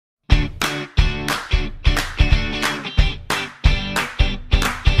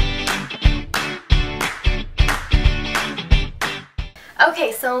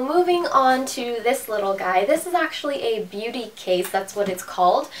Okay, so moving on to this little guy. This is actually a beauty case, that's what it's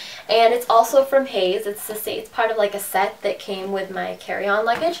called, and it's also from Hayes. It's part of like a set that came with my carry-on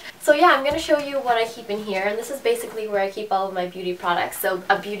luggage. So yeah, I'm going to show you what I keep in here, and this is basically where I keep all of my beauty products, so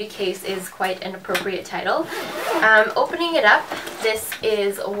a beauty case is quite an appropriate title. Opening it up, this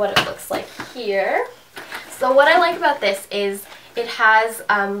is what it looks like here. So what I like about this is it has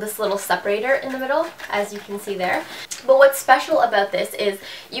this little separator in the middle, as you can see there. But what's special about this is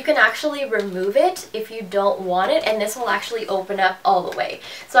you can actually remove it if you don't want it, and this will actually open up all the way.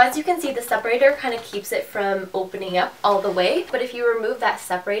 So as you can see, the separator kind of keeps it from opening up all the way, but if you remove that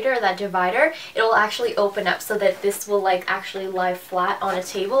separator, that divider, it will actually open up so that this will like actually lie flat on a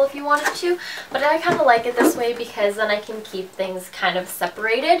table if you wanted to. But I kind of like it this way because then I can keep things kind of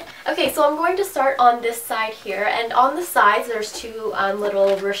separated. Okay, so I'm going to start on this side here, and on the sides there's two little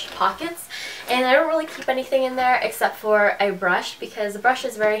ruched pockets, and I don't really keep anything in there except for a brush, because the brush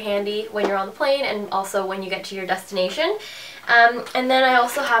is very handy when you're on the plane and also when you get to your destination. And then I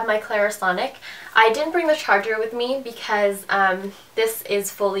also have my Clarisonic. I didn't bring the charger with me because this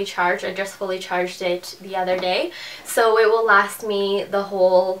is fully charged. I just fully charged it the other day, so it will last me the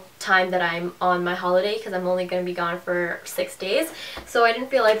whole time that I'm on my holiday, because I'm only going to be gone for 6 days. So I didn't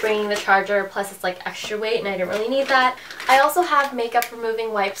feel like bringing the charger, plus it's like extra weight and I didn't really need that. I also have makeup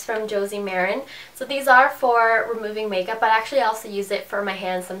removing wipes from Josie Maran. So these are for removing makeup, but actually I also use it for my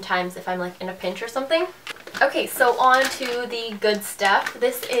hands sometimes if I'm like in a pinch or something. Okay, so on to the good stuff.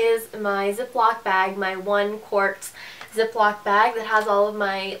 This is my Ziploc bag, my 1 quart Ziploc bag that has all of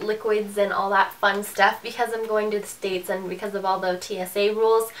my liquids and all that fun stuff because I'm going to the States and because of all the TSA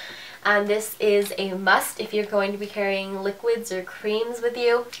rules. And this is a must if you're going to be carrying liquids or creams with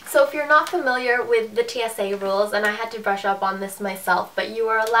you. So if you're not familiar with the TSA rules, and I had to brush up on this myself, but you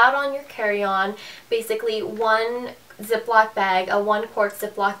are allowed on your carry-on basically 1 Ziploc bag, a 1 quart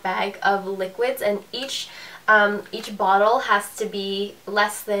Ziploc bag of liquids, and each bottle has to be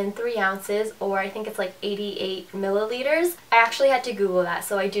less than 3 ounces, or I think it's like 88 milliliters. I actually had to Google that,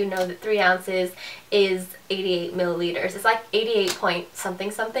 so I do know that 3 ounces is 88 milliliters. It's like 88 point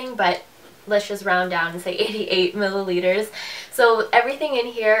something something, but let's just round down and say 88 milliliters. So everything in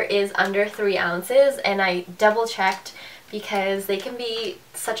here is under 3 ounces, and I double checked because they can be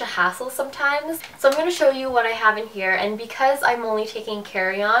such a hassle sometimes. So I'm going to show you what I have in here, and because I'm only taking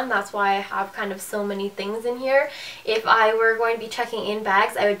carry-on, that's why I have kind of so many things in here. If I were going to be checking in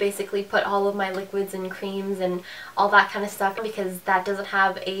bags, I would basically put all of my liquids and creams and all that kind of stuff, because that doesn't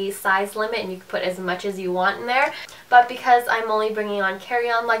have a size limit and you can put as much as you want in there. But because I'm only bringing on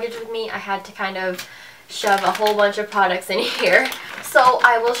carry-on luggage with me, I had to kind of shove a whole bunch of products in here. So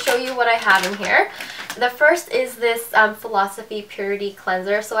I will show you what I have in here. The first is this Philosophy Purity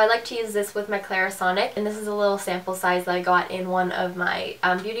Cleanser. So I like to use this with my Clarisonic, and this is a little sample size that I got in one of my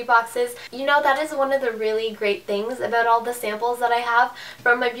beauty boxes. You know, that is one of the really great things about all the samples that I have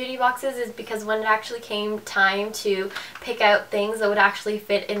from my beauty boxes, is because when it actually came time to pick out things that would actually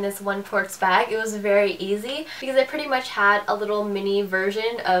fit in this 1 quart bag, it was very easy because I pretty much had a little mini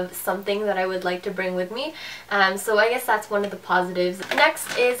version of something that I would like to bring with me. So I guess that's one of the positives.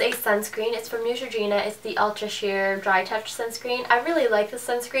 Next is a sunscreen. It's from Neutrogena. It's the Ultra Sheer Dry Touch sunscreen. I really like this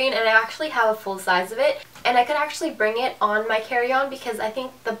sunscreen, and I actually have a full size of it, and I could actually bring it on my carry-on because I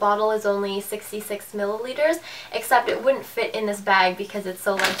think the bottle is only 66 milliliters, except it wouldn't fit in this bag because it's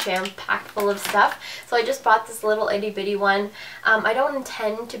so like jam-packed full of stuff. So I just bought this little itty-bitty one. I don't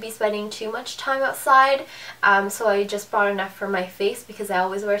intend to be spending too much time outside, so I just brought enough for my face because I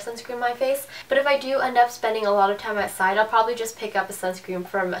always wear sunscreen on my face. But if I do end up spending a lot of time outside, I'll probably just pick up a sunscreen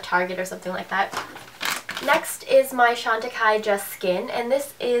from a Target or something like that. Next is my Chantecaille Just Skin, and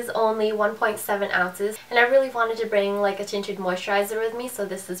this is only 1.7 ounces, and I really wanted to bring like a tinted moisturizer with me, so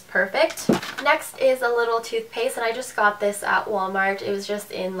this is perfect. Next is a little toothpaste, and I just got this at Walmart. It was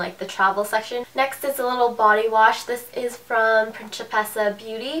just in like the travel section. Next is a little body wash. This is from Principessa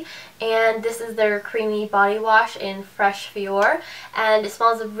Beauty, and this is their creamy body wash in Fresh Fior, and it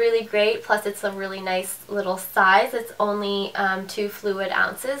smells really great, plus it's a really nice little size. It's only 2 fluid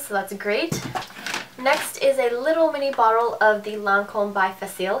ounces, so that's great. Next is a little mini bottle of the Lancome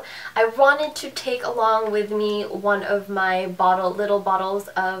Bi-Facil. I wanted to take along with me one of my little bottles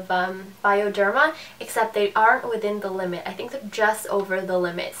of Bioderma, except they aren't within the limit. I think they're just over the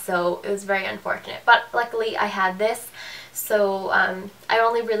limit, so it was very unfortunate. But luckily I had this, so I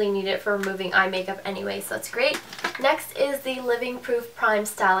only really need it for removing eye makeup anyway, so it's great. Next is the Living Proof Prime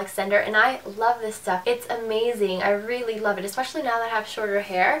Style Extender, and I love this stuff. It's amazing. I really love it, especially now that I have shorter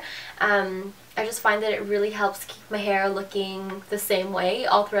hair. I just find that it really helps keep my hair looking the same way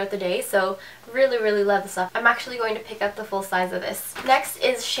all throughout the day. So really love this stuff. I'm actually going to pick up the full size of this. Next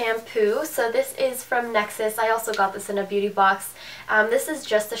is shampoo. So this is from Nexxus. I also got this in a beauty box. This is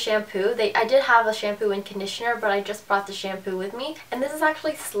just a shampoo. I did have a shampoo and conditioner, but I just brought the shampoo with me. And this is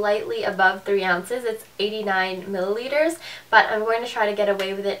actually slightly above 3 ounces. It's 89 milliliters, but I'm going to try to get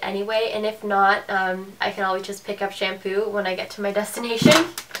away with it anyway. And if not, I can always just pick up shampoo when I get to my destination.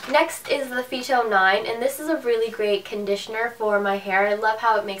 Next is the Phyto 9, and this is a really great conditioner for my hair. I love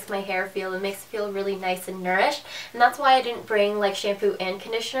how it makes my hair feel. It makes it feel really nice and nourished, and that's why I didn't bring like shampoo and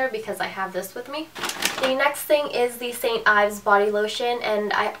conditioner, because I have this with me. The next thing is the St. Ives body lotion,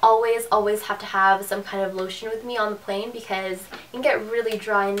 and I always have to have some kind of lotion with me on the plane because you can get really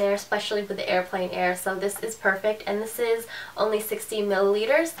dry in there, especially with the airplane air, so this is perfect, and this is only 60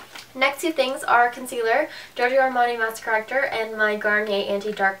 milliliters. Next two things are concealer, Giorgio Armani Mask Corrector, and my Garnier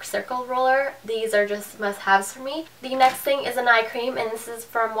Anti-Dark Circle roller. These are just must-haves for me. The next thing is an eye cream, and this is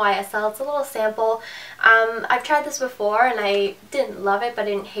from YSL. It's a little sample. I've tried this before and I didn't love it, but I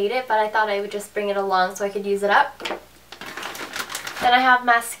didn't hate it, but I thought I would just bring it along so I could use it up. Then I have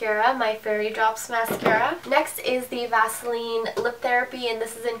mascara, my Fairy Drops mascara. Next is the Vaseline Lip Therapy, and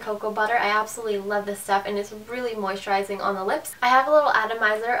this is in cocoa butter. I absolutely love this stuff, and it's really moisturizing on the lips. I have a little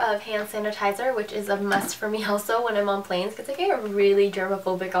atomizer of hand sanitizer, which is a must for me also when I'm on planes, because I get really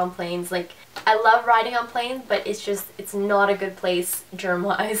germophobic on planes. Like, I love riding on planes, but it's not a good place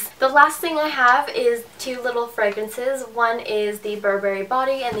germ-wise. The last thing I have is 2 little fragrances. One is the Burberry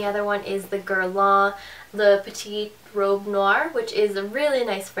Body, and the other one is the Guerlain, the Petite Robe Noir, which is a really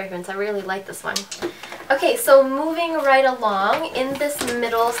nice fragrance. I really like this one. Okay, so moving right along, in this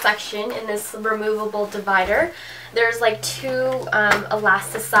middle section, in this removable divider, there's like 2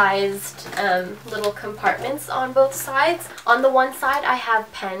 elasticized little compartments on both sides. On the one side I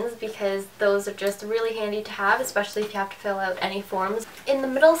have pens because those are just really handy to have, especially if you have to fill out any forms. In the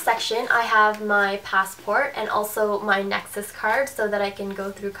middle section I have my passport and also my Nexxus card so that I can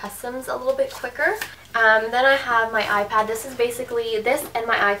go through customs a little bit quicker. Then I have my iPad. This is basically, this and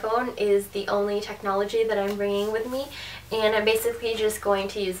my iPhone is the only technology that I'm bringing with me, and I'm basically just going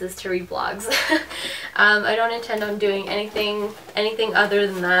to use this to read blogs. I don't intend on doing anything other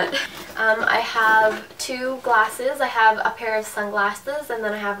than that. I have 2 glasses. I have a pair of sunglasses, and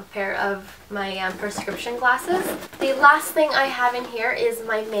then I have a pair of my prescription glasses. The last thing I have in here is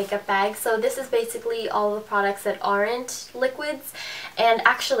my makeup bag. So this is basically all the products that aren't liquids, and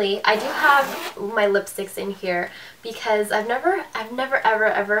actually I do have my lipsticks in here because I've never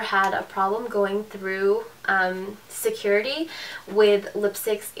ever had a problem going through security with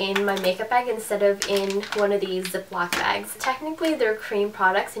lipsticks in my makeup bag instead of in one of these Ziploc bags. Technically they're cream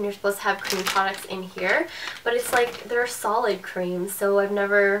products and you're supposed to have cream products in here, but it's like they're solid creams, so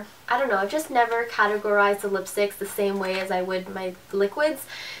I've just never categorized the lipsticks the same way as I would my liquids,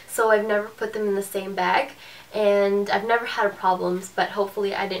 so I've never put them in the same bag. And I've never had problems, but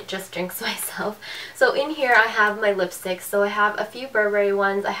hopefully I didn't just jinx myself. So in here I have my lipsticks. So I have a few Burberry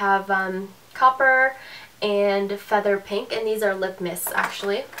ones. I have Copper and Feather Pink, and these are lip mists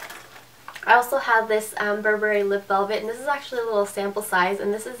actually. I also have this Burberry Lip Velvet, and this is actually a little sample size,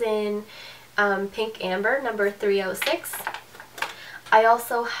 and this is in Pink Amber, number 306. I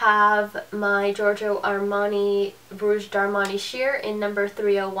also have my Giorgio Armani Rouge d'Armani Sheer in number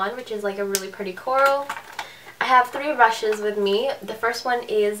 301, which is like a really pretty coral. I have 3 brushes with me. The first one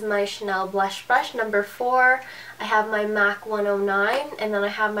is my Chanel Blush Brush, number 4. I have my MAC 109, and then I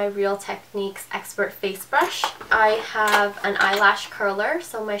have my Real Techniques Expert Face Brush. I have an eyelash curler,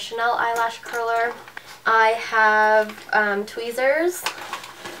 so my Chanel eyelash curler. I have tweezers.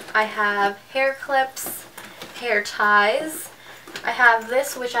 I have hair clips, hair ties. I have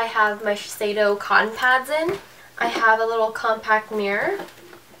this, which I have my Shiseido cotton pads in. I have a little compact mirror.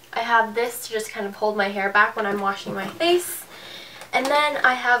 I have this to just kind of hold my hair back when I'm washing my face. And then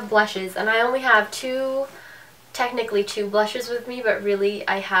I have blushes, and I only have technically two blushes with me, but really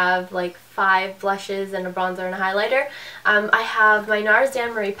I have like 5 blushes and a bronzer and a highlighter. I have my NARS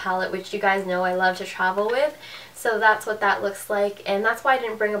Dan Marie palette, which you guys know I love to travel with. So that's what that looks like, and that's why I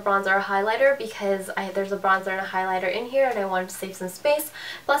didn't bring a bronzer or highlighter, because there's a bronzer and a highlighter in here and I wanted to save some space,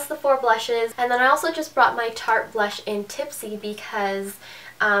 plus the 4 blushes. And then I also just brought my Tarte blush in Tipsy because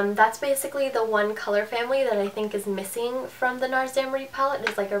that's basically the one color family that I think is missing from the NARS Dan Marie palette.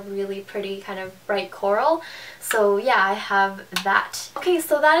 It's like a really pretty kind of bright coral. So yeah, I have that. Okay,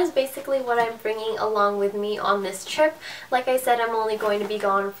 so that is basically what I'm bringing along with me on this trip. Like I said, I'm only going to be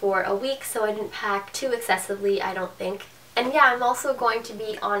gone for a week, so I didn't pack too excessively, I don't think. And yeah, I'm also going to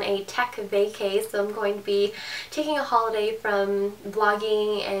be on a tech vacay, so I'm going to be taking a holiday from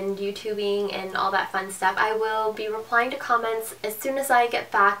vlogging and YouTubing and all that fun stuff. I will be replying to comments as soon as I get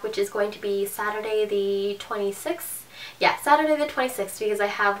back, which is going to be Saturday the 26th. Yeah, Saturday the 26th, because I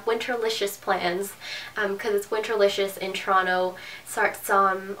have Winterlicious plans, because it's Winterlicious in Toronto. Starts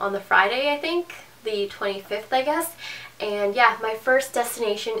on the Friday, I think, the 25th, I guess. And yeah, my first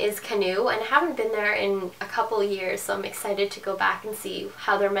destination is Canoe, and I haven't been there in a couple years, so I'm excited to go back and see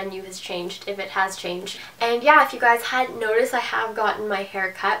how their menu has changed, if it has changed. And yeah, if you guys hadn't noticed, I have gotten my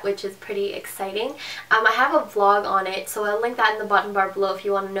hair cut, which is pretty exciting. I have a vlog on it, so I'll link that in the bottom bar below if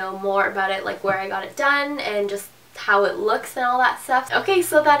you want to know more about it, like where I got it done and just how it looks and all that stuff. Okay,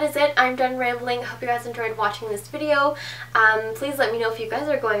 so that is it. I'm done rambling. Hope you guys enjoyed watching this video. Please let me know if you guys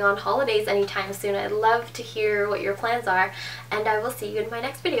are going on holidays anytime soon. I'd love to hear what your plans are, and I will see you in my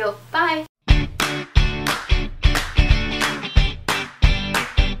next video. Bye!